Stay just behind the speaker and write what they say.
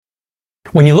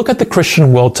When you look at the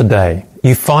Christian world today,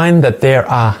 you find that there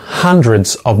are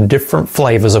hundreds of different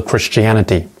flavors of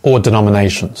Christianity or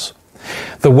denominations.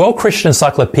 The World Christian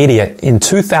Encyclopedia in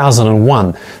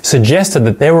 2001 suggested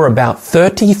that there were about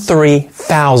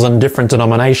 33,000 different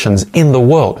denominations in the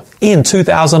world in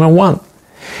 2001.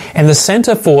 And the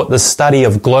Center for the Study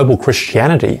of Global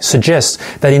Christianity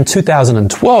suggests that in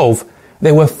 2012,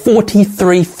 there were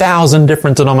 43,000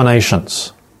 different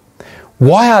denominations.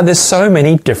 Why are there so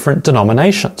many different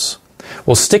denominations?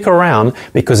 Well, stick around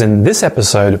because in this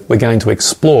episode, we're going to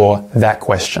explore that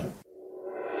question.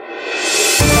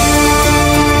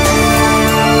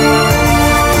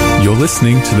 You're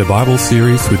listening to the Bible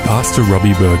series with Pastor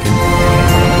Robbie Berghan.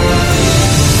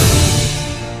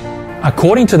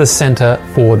 According to the Center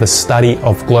for the Study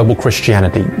of Global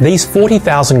Christianity, these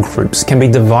 40,000 groups can be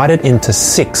divided into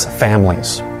 6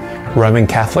 families: Roman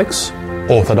Catholics,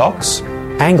 Orthodox,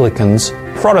 Anglicans,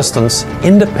 Protestants,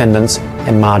 Independents,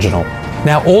 and Marginal.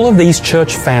 Now, all of these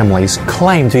church families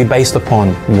claim to be based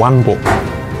upon one book,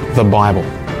 the Bible.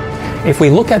 If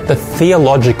we look at the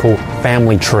theological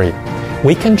family tree,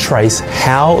 we can trace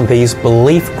how these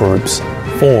belief groups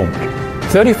formed.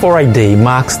 34 AD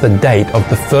marks the date of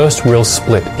the first real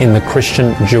split in the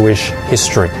Christian-Jewish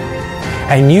history.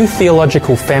 A new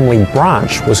theological family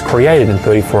branch was created in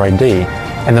 34 AD,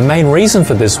 and the main reason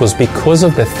for this was because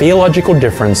of the theological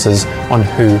differences on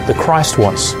who the Christ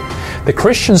was. The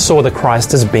Christians saw the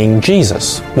Christ as being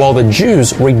Jesus, while the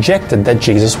Jews rejected that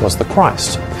Jesus was the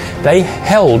Christ. They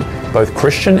held both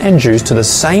Christian and Jews to the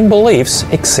same beliefs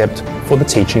except for the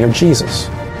teaching of Jesus.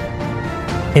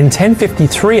 In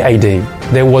 1053 AD,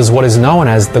 there was what is known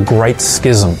as the Great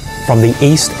Schism from the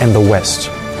East and the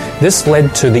West. This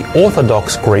led to the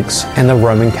Orthodox Greeks and the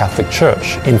Roman Catholic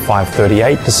Church in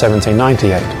 538 to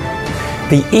 1798.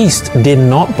 The East did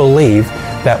not believe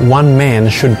that one man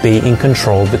should be in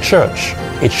control of the church.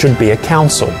 It should be a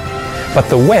council. But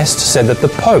the West said that the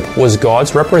Pope was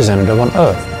God's representative on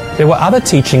earth. There were other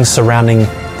teachings surrounding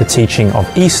the teaching of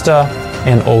Easter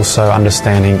and also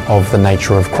understanding of the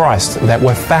nature of Christ that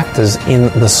were factors in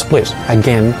the split.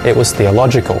 Again, it was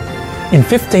theological. In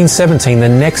 1517, the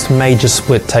next major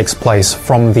split takes place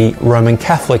from the Roman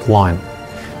Catholic line.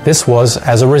 This was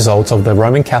as a result of the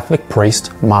Roman Catholic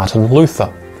priest Martin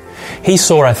Luther. He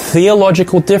saw a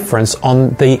theological difference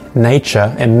on the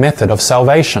nature and method of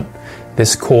salvation.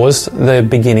 This caused the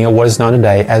beginning of what is known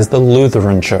today as the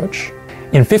Lutheran Church.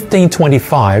 In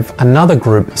 1525, another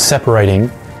group separating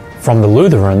from the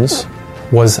Lutherans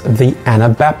was the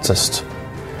Anabaptist.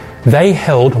 They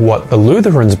held what the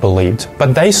Lutherans believed,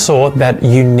 but they saw that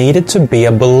you needed to be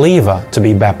a believer to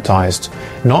be baptized,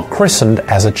 not christened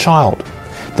as a child.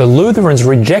 The Lutherans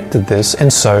rejected this,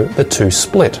 and so the two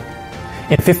split.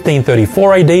 In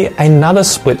 1534 AD, another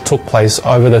split took place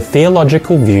over the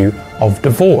theological view of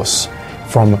divorce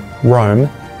from Rome,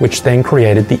 which then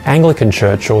created the Anglican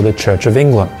Church or the Church of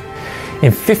England.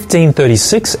 In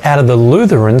 1536, out of the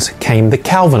Lutherans came the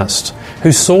Calvinists,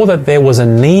 who saw that there was a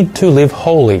need to live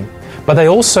holy, but they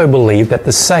also believed that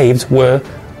the saved were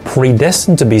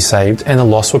predestined to be saved and the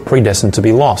lost were predestined to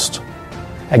be lost.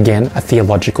 Again, a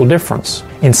theological difference.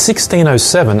 In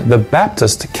 1607, the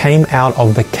Baptists came out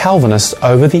of the Calvinists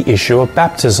over the issue of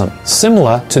baptism,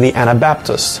 similar to the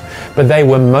Anabaptists, but they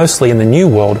were mostly in the New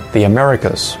World, the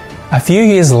Americas. A few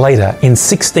years later, in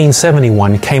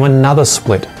 1671, came another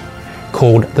split,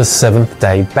 called the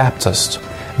Seventh-day Baptist.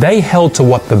 They held to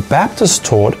what the Baptists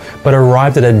taught, but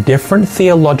arrived at a different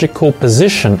theological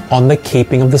position on the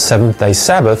keeping of the seventh-day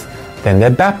Sabbath than their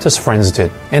Baptist friends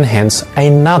did, and hence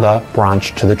another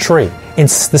branch to the tree. In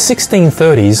the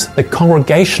 1630s, the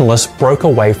Congregationalists broke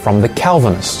away from the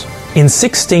Calvinists. In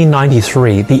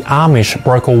 1693, the Amish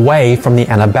broke away from the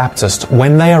Anabaptists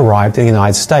when they arrived in the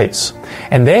United States,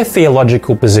 and their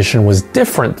theological position was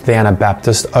different to the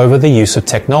Anabaptist over the use of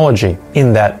technology,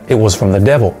 in that it was from the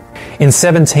devil. In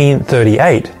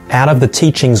 1738, out of the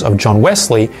teachings of John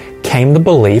Wesley came the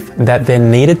belief that there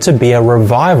needed to be a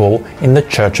revival in the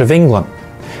Church of England.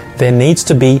 There needs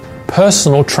to be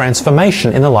personal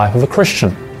transformation in the life of a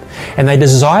Christian. And they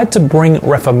desired to bring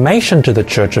Reformation to the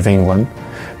Church of England,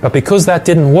 but because that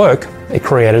didn't work, it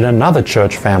created another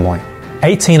church family.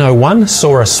 1801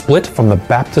 saw a split from the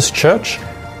Baptist Church,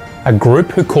 a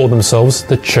group who called themselves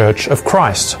the Church of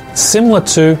Christ, similar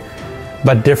to,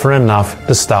 but different enough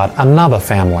to start another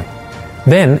family.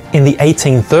 Then, in the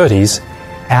 1830s,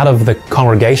 out of the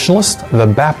Congregationalists, the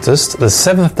Baptists, the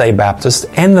Seventh-day Baptists,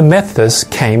 and the Methodists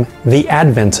came the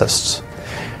Adventists.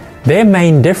 Their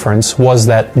main difference was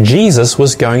that Jesus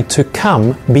was going to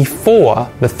come before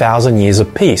the 1,000 years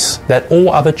of peace that all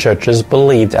other churches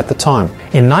believed at the time.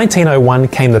 In 1901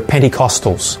 came the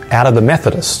Pentecostals out of the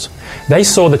Methodists. They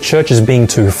saw the church as being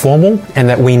too formal and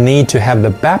that we need to have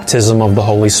the baptism of the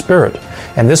Holy Spirit.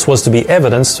 And this was to be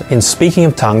evidenced in speaking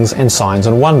of tongues and signs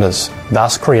and wonders,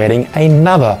 thus creating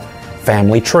another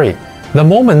family tree. The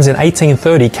Mormons in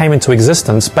 1830 came into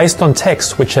existence based on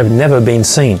texts which have never been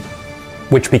seen,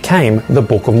 which became the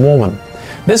Book of Mormon.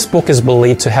 This book is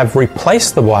believed to have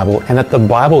replaced the Bible and that the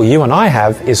Bible you and I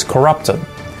have is corrupted.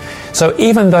 So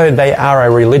even though they are a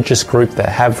religious group that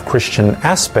have Christian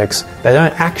aspects, they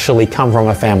don't actually come from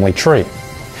a family tree.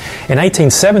 In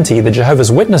 1870, the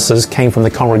Jehovah's Witnesses came from the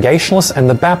Congregationalists and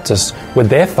the Baptists, with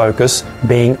their focus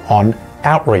being on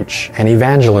outreach and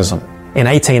evangelism. In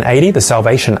 1880, the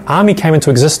Salvation Army came into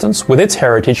existence with its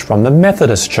heritage from the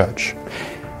Methodist Church.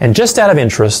 And just out of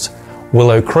interest,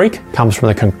 Willow Creek comes from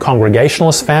the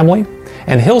Congregationalist family,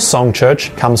 and Hillsong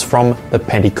Church comes from the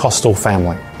Pentecostal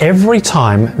family. Every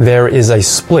time there is a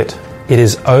split, it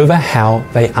is over how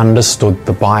they understood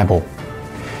the Bible.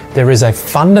 There is a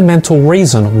fundamental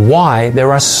reason why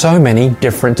there are so many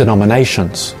different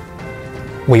denominations.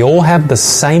 We all have the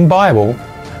same Bible,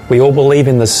 we all believe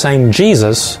in the same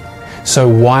Jesus, so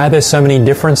why are there so many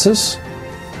differences?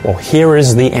 Well, here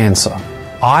is the answer.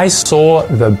 I saw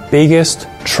the biggest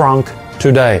trunk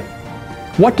today.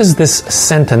 What does this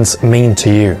sentence mean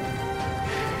to you?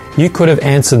 You could have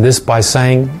answered this by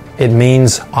saying, it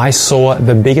means I saw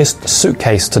the biggest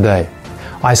suitcase today.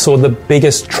 I saw the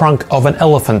biggest trunk of an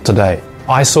elephant today.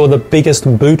 I saw the biggest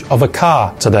boot of a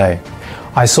car today.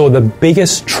 I saw the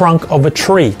biggest trunk of a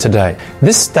tree today.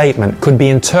 This statement could be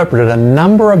interpreted a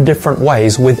number of different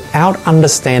ways without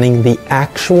understanding the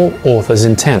actual author's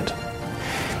intent.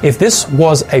 If this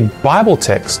was a Bible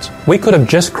text, we could have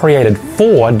just created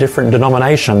 4 different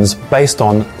denominations based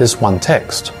on this one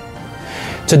text.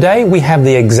 Today we have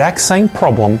the exact same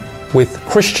problem with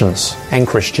Christians and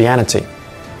Christianity.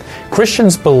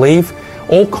 Christians believe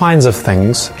all kinds of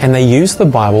things and they use the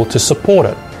Bible to support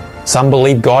it. Some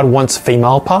believe God wants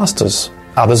female pastors.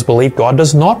 Others believe God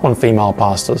does not want female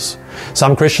pastors.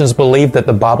 Some Christians believe that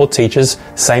the Bible teaches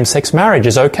same-sex marriage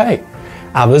is okay.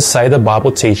 Others say the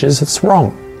Bible teaches it's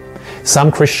wrong.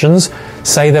 Some Christians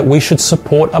say that we should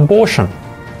support abortion.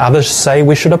 Others say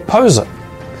we should oppose it.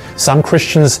 Some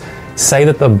Christians say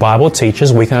that the Bible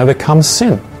teaches we can overcome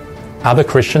sin. Other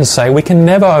Christians say we can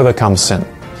never overcome sin.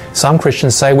 Some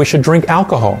Christians say we should drink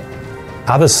alcohol.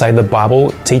 Others say the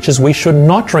Bible teaches we should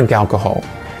not drink alcohol.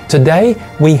 Today,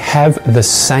 we have the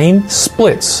same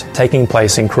splits taking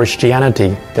place in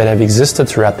Christianity that have existed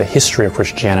throughout the history of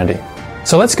Christianity.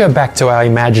 So let's go back to our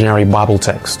imaginary Bible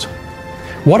text.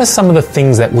 What are some of the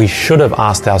things that we should have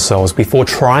asked ourselves before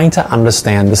trying to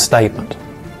understand the statement?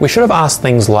 We should have asked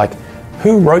things like,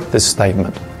 who wrote this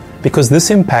statement? Because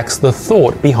this impacts the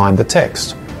thought behind the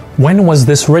text. When was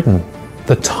this written?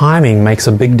 The timing makes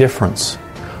a big difference.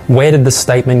 Where did the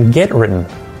statement get written?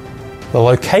 The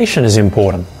location is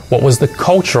important. What was the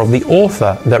culture of the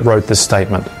author that wrote this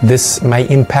statement? This may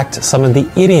impact some of the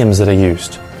idioms that are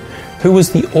used. Who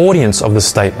was the audience of the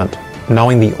statement?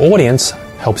 Knowing the audience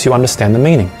helps you understand the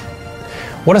meaning.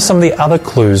 What are some of the other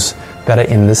clues that are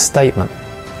in this statement?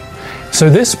 So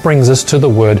this brings us to the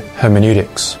word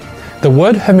hermeneutics. The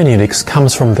word hermeneutics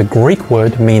comes from the Greek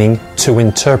word meaning to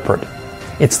interpret.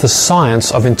 It's the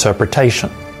science of interpretation.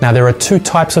 Now there are 2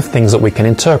 types of things that we can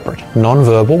interpret,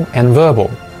 non-verbal and verbal.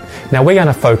 Now we're going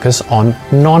to focus on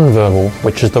non-verbal,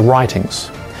 which is the writings.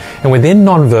 And within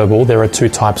non-verbal there are 2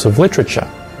 types of literature,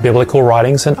 biblical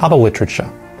writings and other literature.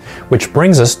 Which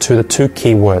brings us to the 2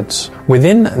 key words.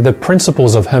 Within the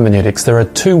principles of hermeneutics, there are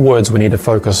 2 words we need to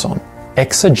focus on,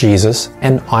 exegesis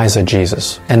and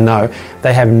eisegesis. And no,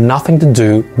 they have nothing to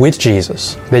do with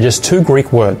Jesus. They're just 2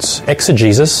 Greek words.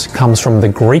 Exegesis comes from the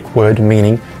Greek word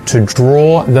meaning to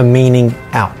draw the meaning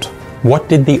out. What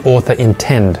did the author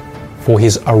intend for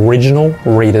his original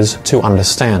readers to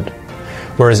understand?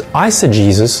 Whereas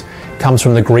eisegesis comes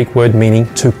from the Greek word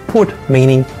meaning to put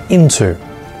meaning into.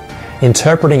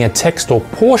 Interpreting a text or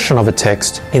portion of a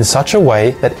text in such a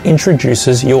way that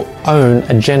introduces your own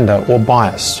agenda or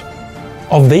bias.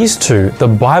 Of these 2, the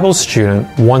Bible student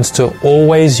wants to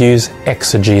always use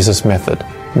exegesis method,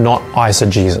 not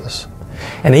eisegesis.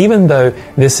 And even though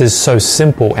this is so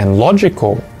simple and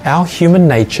logical, our human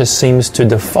nature seems to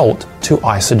default to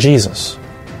eisegesis.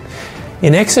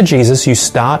 In exegesis, you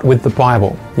start with the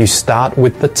Bible. You start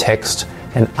with the text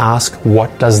and ask,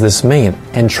 what does this mean?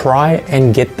 And try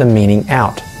and get the meaning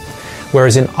out.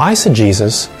 Whereas in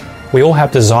eisegesis, We all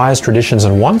have desires, traditions,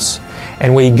 and wants,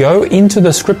 and we go into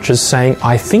the scriptures saying,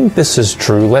 I think this is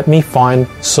true, let me find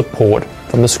support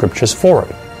from the scriptures for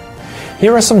it.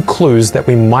 Here are some clues that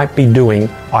we might be doing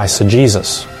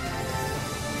eisegesis.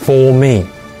 For me,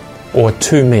 or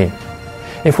to me.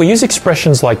 If we use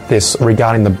expressions like this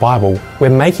regarding the Bible, we're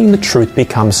making the truth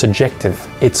become subjective.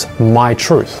 It's my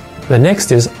truth. The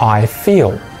next is I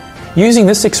feel. Using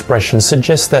this expression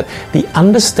suggests that the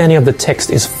understanding of the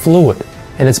text is fluid,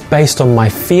 and it's based on my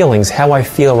feelings, how I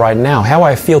feel right now. How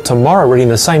I feel tomorrow reading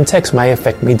the same text may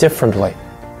affect me differently.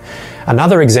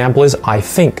 Another example is I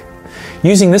think.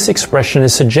 Using this expression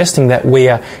is suggesting that we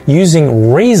are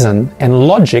using reason and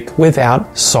logic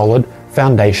without solid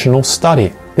foundational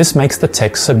study. This makes the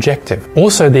text subjective.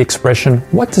 Also the expression,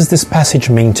 what does this passage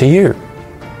mean to you?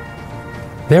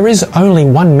 There is only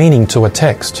one meaning to a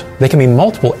text. There can be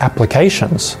multiple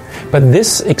applications, but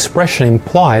this expression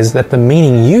implies that the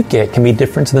meaning you get can be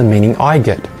different to the meaning I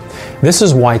get. This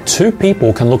is why two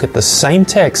people can look at the same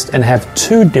text and have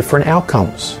two different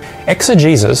outcomes.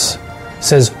 Exegesis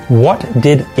says, what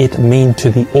did it mean to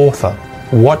the author?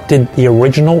 What did the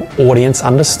original audience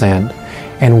understand?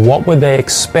 And what were they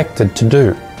expected to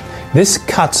do? This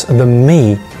cuts the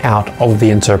me out of the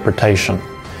interpretation.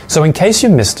 So in case you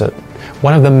missed it,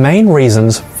 one of the main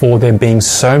reasons for there being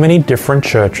so many different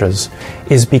churches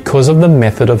is because of the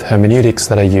method of hermeneutics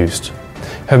that are used.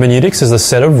 Hermeneutics is a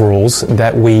set of rules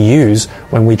that we use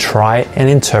when we try and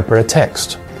interpret a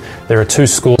text. There are two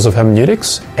schools of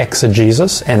hermeneutics,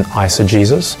 exegesis and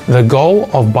eisegesis. The goal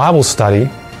of Bible study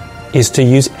is to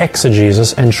use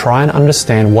exegesis and try and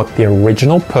understand what the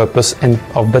original purpose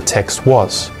of the text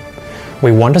was.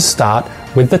 We want to start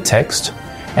with the text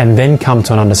and then come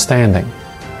to an understanding,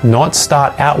 not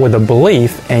start out with a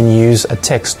belief and use a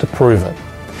text to prove it.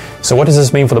 So what does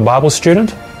this mean for the Bible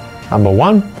student? Number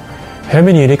one,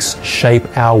 hermeneutics shape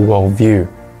our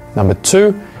worldview. Number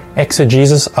two,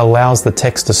 exegesis allows the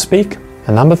text to speak.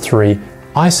 And number three,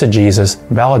 eisegesis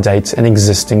validates an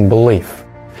existing belief.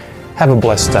 Have a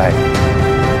blessed day.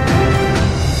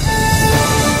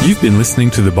 You've been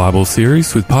listening to the Bible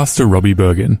series with Pastor Robbie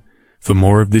Berghan. For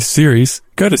more of this series,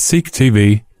 go to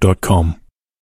seektv.com.